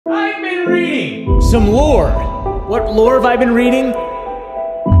been reading? Some lore. What lore have I been reading?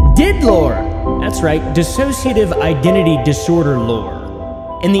 Did lore. That's right, dissociative identity disorder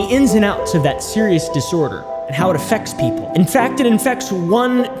lore. And the ins and outs of that serious disorder and how it affects people. In fact, it infects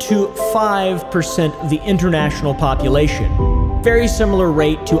 1 to 5% of the international population. Very similar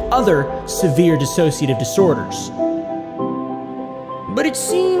rate to other severe dissociative disorders. But it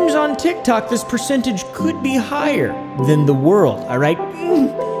seems on TikTok this percentage could be higher than the world, all right?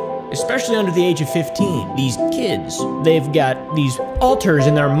 Especially under the age of 15. These kids, they've got these alters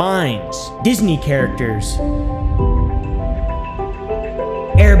in their minds. Disney characters.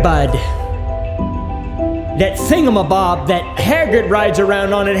 Air Bud. That thingamabob that Hagrid rides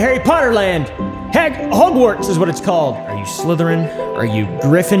around on at Harry Potter Land. Hogwarts is what it's called. Are you Slytherin? Are you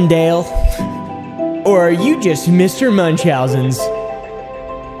Gryffindor? Or are you just Mr. Munchausen's?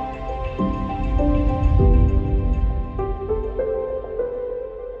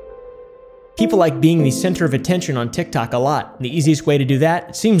 People like being the center of attention on TikTok a lot. The easiest way to do that,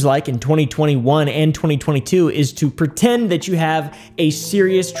 it seems like in 2021 and 2022, is to pretend that you have a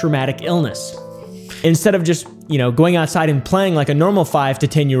serious traumatic illness. Instead of just, you know, going outside and playing like a normal 5 to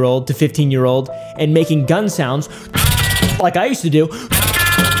 10-year-old to 15-year-old and making gun sounds like I used to do,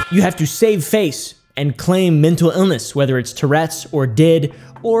 you have to save face and claim mental illness, whether it's Tourette's or DID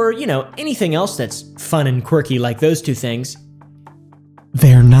or, you know, anything else that's fun and quirky like those two things.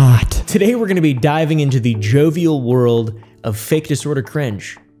 They're not. Today we're gonna be diving into the jovial world of fake disorder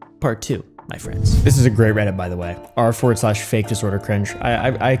cringe, part 2, my friends. This is a great Reddit, by the way, r/fake disorder cringe.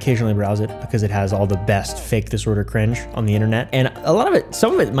 I occasionally browse it because it has all the best fake disorder cringe on the internet. And a lot of it,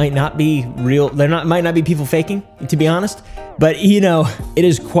 some of it might not be real. Might not be people faking, to be honest. But you know, it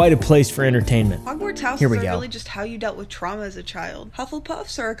is quite a place for entertainment. Hogwarts houses are really just how you dealt with trauma as a child.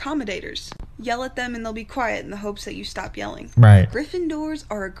 Hufflepuffs are accommodators. Yell at them and they'll be quiet in the hopes that you stop yelling. Right. Gryffindors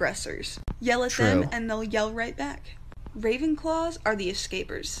are aggressors. Yell at them and they'll yell right back. Ravenclaws are the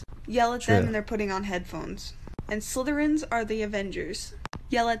escapers. Yell at them and they're putting on headphones. And Slytherins are the avengers.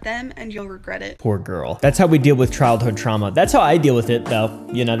 Yell at them and you'll regret it. Poor girl. That's how we deal with childhood trauma. That's how I deal with it, though.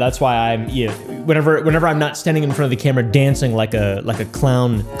 You know, that's why I'm, you know, whenever I'm not standing in front of the camera dancing like a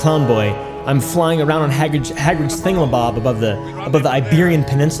clown boy, I'm flying around on Hagrid's thingamabob above the Iberian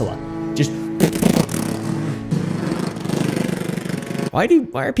Peninsula. Just Why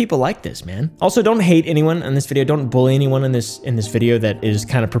are people like this, man? Also, don't hate anyone in this video. Don't bully anyone in this video that is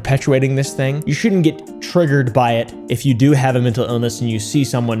kind of perpetuating this thing. You shouldn't get triggered by it if you do have a mental illness and you see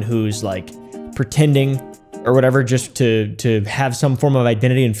someone who's like pretending or whatever just to have some form of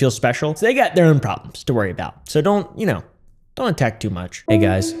identity and feel special. So they got their own problems to worry about. So don't, you know, don't attack too much. Hey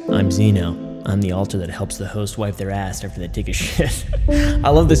guys, I'm Zeno. I'm the altar that helps the host wipe their ass after they take a shit. I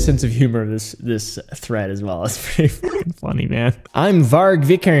love the sense of humor of this thread as well. It's pretty fucking funny, man. I'm Varg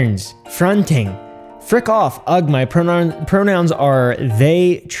Vikernes, fronting. Frick off, ugh, my pronouns are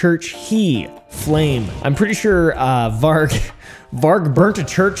they, church, he, flame. I'm pretty sure Varg burnt a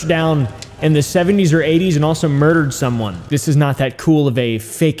church down in the 70s or 80s and also murdered someone. This is not that cool of a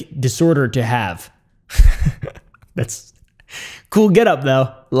fake disorder to have. That's cool get up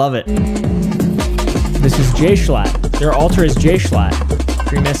though, love it. This is J-Schlatt. Their altar is J-Schlatt.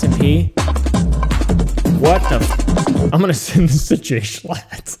 Dream SMP. What the f— I'm gonna send this to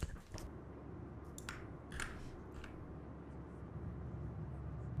J-Schlatt.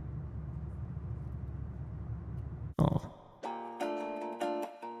 Oh.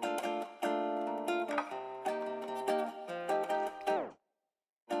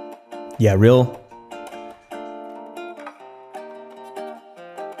 Yeah, real.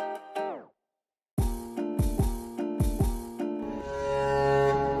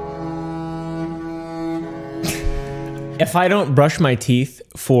 If I don't brush my teeth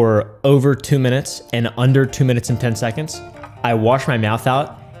for over 2 minutes and under 2 minutes and 10 seconds, I wash my mouth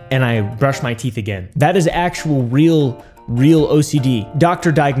out and I brush my teeth again. That is actual real OCD.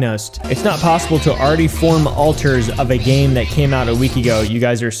 Doctor diagnosed. It's not possible to already form alters of a game that came out a week ago. You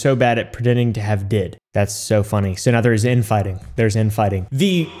guys are so bad at pretending to have DID. That's so funny. So now there's infighting. There's infighting.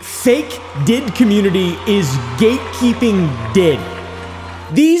 The fake DID community is gatekeeping DID.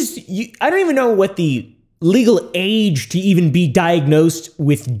 I don't even know what the legal age to even be diagnosed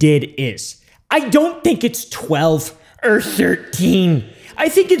with DID is. I don't think it's 12 or 13. I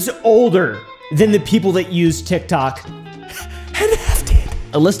think it's older than the people that use TikTok and have DID.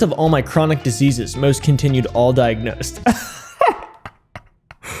 A list of all my chronic diseases, most continued, all diagnosed.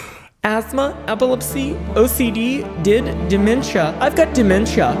 asthma, epilepsy, OCD, DID, dementia. I've got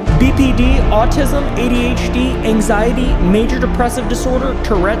dementia, BPD, autism, ADHD, anxiety, major depressive disorder,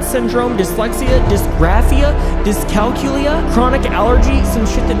 Tourette syndrome, dyslexia, dysgraphia, dyscalculia, chronic allergy, some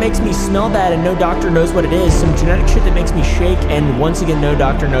shit that makes me smell bad and no doctor knows what it is, some genetic shit that makes me shake, and once again, no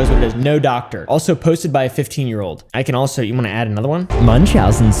doctor knows what it is. No doctor. Also posted by a 15-year-old. I can also, you want to add another one?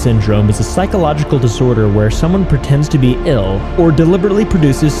 Munchausen syndrome is a psychological disorder where someone pretends to be ill or deliberately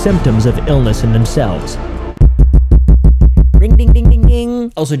produces symptoms of illness in themselves. Ring ding ding ding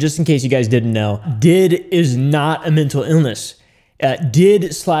ding. Also, just in case you guys didn't know, DID is not a mental illness.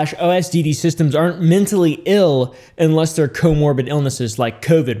 DID/OSDD systems aren't mentally ill unless they're comorbid illnesses like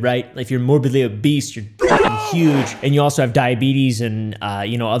COVID, right? If you're morbidly obese, you're fucking huge, and you also have diabetes and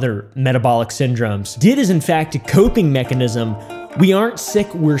other metabolic syndromes. DID is in fact a coping mechanism. We aren't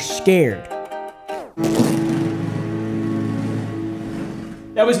sick, we're scared.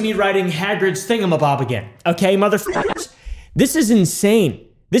 That was me writing Hagrid's thingamabob again. Okay, motherfuckers? This is insane.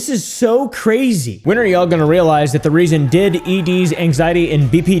 This is so crazy. When are y'all gonna realize that the reason DID, EDs, anxiety,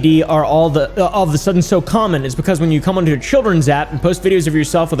 and BPD are all of a sudden so common is because when you come onto a children's app and post videos of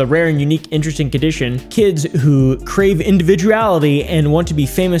yourself with a rare and unique, interesting condition, kids who crave individuality and want to be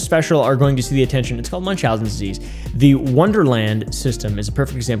famous special are going to see the attention. It's called Munchausen disease. The Wonderland system is a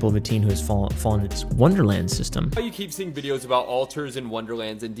perfect example of a teen who has fallen its Wonderland system. You keep seeing videos about alters and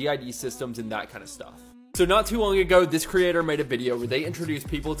Wonderlands and DID systems and that kind of stuff. So not too long ago, this creator made a video where they introduced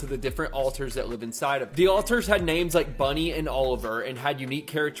people to the different alters that live inside of them. The alters had names like Bunny and Oliver and had unique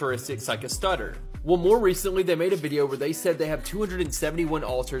characteristics like a stutter. Well, more recently, they made a video where they said they have 271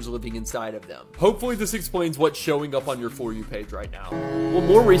 alters living inside of them. Hopefully this explains what's showing up on your For You page right now. Well,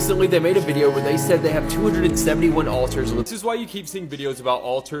 more recently, they made a video where they said they have 271 alters. This is why you keep seeing videos about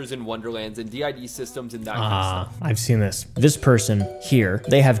alters and Wonderlands and DID systems and that kind of stuff. I've seen this. This person here,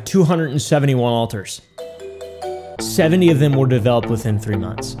 they have 271 alters. 70 of them were developed within 3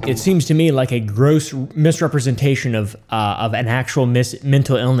 months. It seems to me like a gross misrepresentation of an actual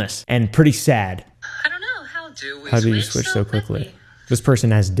mental illness, and pretty sad. I don't know, how do you switch so quickly? This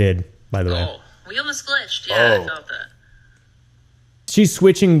person has DID, by the way. Oh, we almost glitched. Yeah, I felt that. She's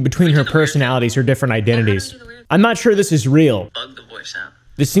switching between her personalities, her different identities. I'm not sure this is real. Bug the voice out.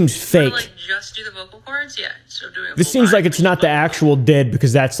 This seems fake. Like just do the vocal cords? Yeah. So doing this seems like it's not the actual DID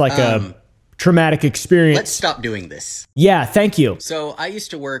because that's like a traumatic experience. Let's stop doing this. Yeah, thank you. So I used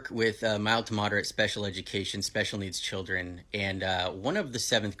to work with mild to moderate special education, special needs children, and one of the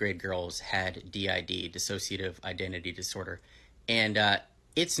 7th grade girls had DID, dissociative identity disorder, and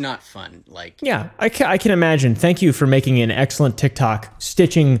it's not fun. Like, yeah, I can imagine. Thank you for making an excellent TikTok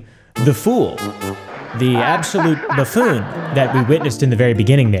stitching the fool, the absolute buffoon that we witnessed in the very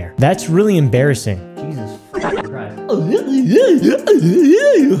beginning there. That's really embarrassing. Jesus Christ.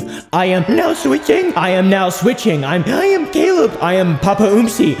 I am now switching. I am now switching. I am Caleb. I am Papa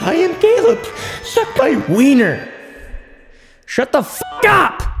Oomsie. I am Caleb. Suck my wiener. Shut the f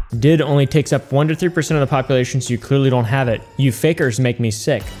up. DID only takes up 1 to 3% of the population, so you clearly don't have it. You fakers make me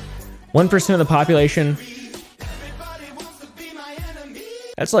sick. 1% of the population.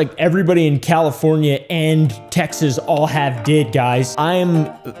 That's like everybody in California and Texas all have DID, guys.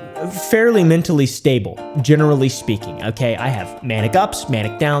 I'm fairly mentally stable, generally speaking, okay? I have manic ups,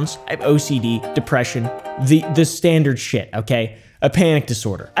 manic downs, I have OCD, depression, the standard shit, okay? A panic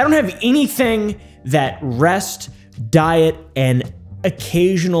disorder. I don't have anything that rest, diet, and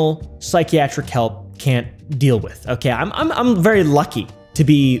occasional psychiatric help can't deal with, okay? I'm very lucky to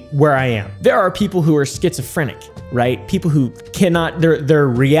be where I am. There are people who are schizophrenic, right? People who cannot, their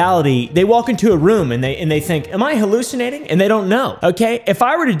reality, they walk into a room and they think, am I hallucinating? And they don't know, okay? If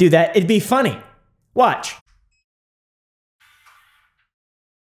I were to do that, it'd be funny. Watch.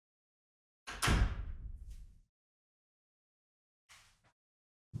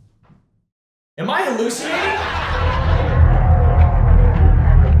 Am I hallucinating?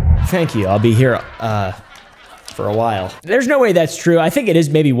 Thank you, I'll be here, for a while. There's no way that's true. I think it is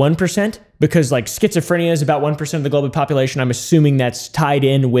maybe 1% because like schizophrenia is about 1% of the global population. I'm assuming that's tied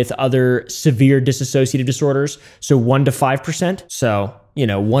in with other severe dissociative disorders. So 1 to 5%. So, you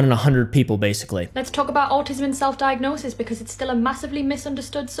know, 1 in 100 people basically. Let's talk about autism and self-diagnosis because it's still a massively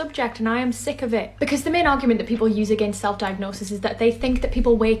misunderstood subject and I am sick of it. Because the main argument that people use against self-diagnosis is that they think that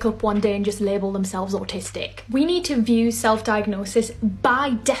people wake up one day and just label themselves autistic. We need to view self-diagnosis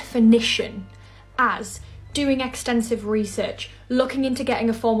by definition as doing extensive research, looking into getting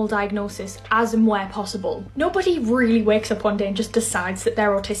a formal diagnosis as and where possible. Nobody really wakes up one day and just decides that they're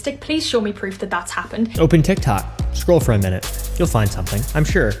autistic. Please show me proof that that's happened. Open TikTok, scroll for a minute, you'll find something, I'm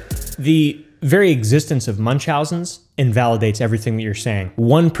sure. The very existence of Munchausen's invalidates everything that you're saying.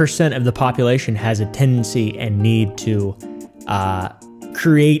 1% of the population has a tendency and need to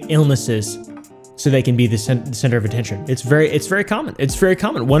create illnesses so they can be the center of attention. It's very common. It's very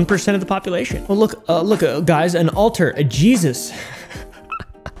common. 1% of the population. Well, look, guys, an altar, a Jesus.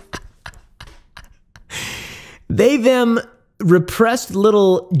 Them repressed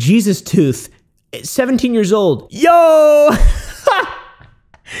little Jesus tooth, 17 years old. Yo!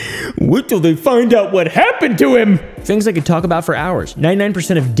 Wait till they find out what happened to him. Things I could talk about for hours.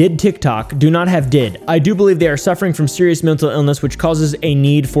 99% of did TikTok do not have did. I do believe they are suffering from serious mental illness, which causes a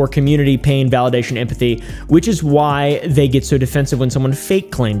need for community, pain, validation, empathy, which is why they get so defensive when someone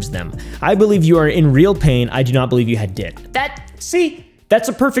fake claims them. I believe you are in real pain. I do not believe you had did. See, that's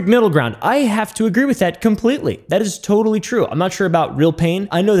a perfect middle ground. I have to agree with that completely. That is totally true. I'm not sure about real pain.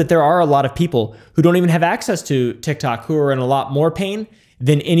 I know that there are a lot of people who don't even have access to TikTok who are in a lot more pain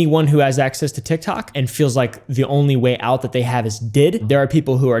than anyone who has access to TikTok and feels like the only way out that they have is did. There are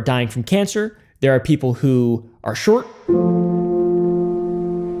people who are dying from cancer. There are people who are short.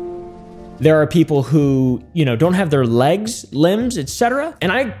 There are people who, you know, don't have their legs, limbs, etc.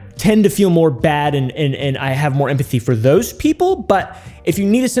 And I tend to feel more bad and I have more empathy for those people. But if you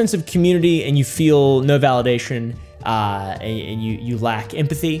need a sense of community and you feel no validation and you lack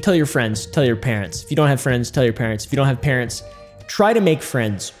empathy, tell your friends, tell your parents. If you don't have friends, tell your parents. If you don't have parents, try to make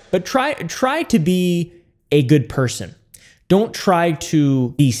friends, but try to be a good person. Don't try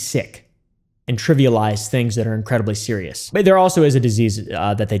to be sick and trivialize things that are incredibly serious. But there also is a disease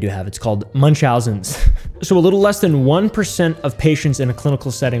that they do have. It's called Munchausen's. So a little less than 1% of patients in a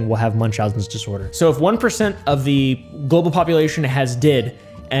clinical setting will have Munchausen's disorder. So if 1% of the global population has did,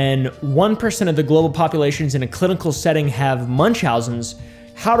 and 1% of the global populations in a clinical setting have Munchausen's,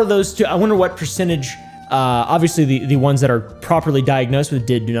 how do those two, I wonder what percentage. Obviously, the ones that are properly diagnosed with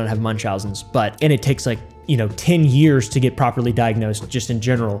did do not have Munchausen's, and it takes like, you know, 10 years to get properly diagnosed just in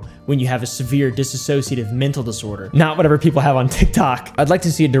general when you have a severe dissociative mental disorder. Not whatever people have on TikTok. I'd like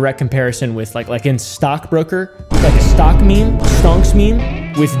to see a direct comparison with like in Stockbroker, like a stock meme, stonks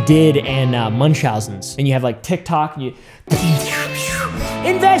meme with did and Munchausen's. And you have like TikTok and you,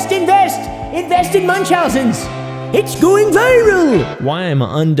 invest in Munchausen's. It's going viral! Why am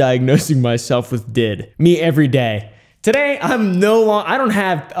I undiagnosing myself with did? Me every day. Today, I don't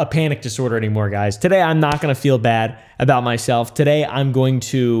have a panic disorder anymore, guys. Today, I'm not gonna feel bad about myself. Today, I'm going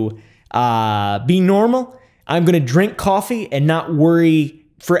to be normal. I'm gonna drink coffee and not worry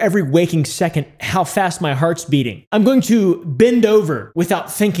for every waking second how fast my heart's beating. I'm going to bend over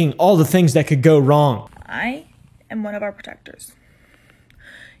without thinking all the things that could go wrong. I am one of our protectors.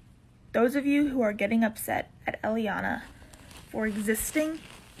 Those of you who are getting upset at Eliana for existing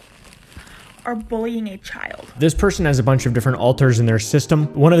are bullying a child. This person has a bunch of different altars in their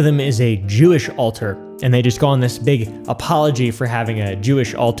system. One of them is a Jewish altar, and they just go on this big apology for having a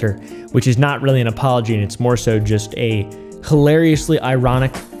Jewish altar, which is not really an apology, and it's more so just a hilariously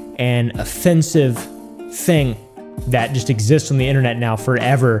ironic and offensive thing that just exists on the internet now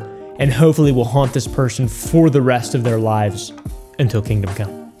forever, and hopefully will haunt this person for the rest of their lives until Kingdom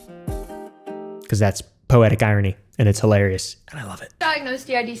Come. Because that's poetic irony, and it's hilarious, and I love it. Diagnosed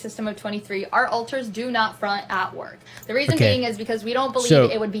DID system of 23, our altars do not front at work. The reason being is because we don't believe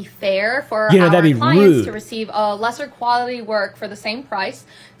it would be fair for our clients to receive a lesser quality work for the same price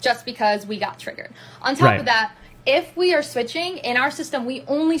just because we got triggered. On top of that, if we are switching in our system, we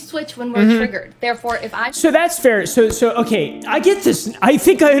only switch when we're triggered. Therefore, if I... So that's fair. So okay, I get this. I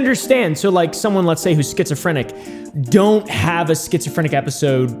think I understand. So like someone, let's say, who's schizophrenic, don't have a schizophrenic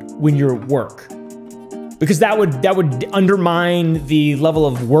episode when you're at work. Because that would undermine the level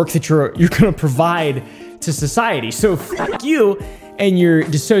of work that you're gonna provide to society. So fuck you and your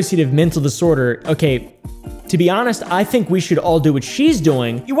dissociative mental disorder. Okay, to be honest, I think we should all do what she's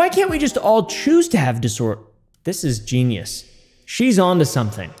doing. Why can't we just all choose to have disorder? This is genius. She's onto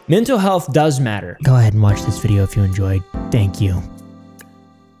something. Mental health does matter. Go ahead and watch this video if you enjoyed. Thank you.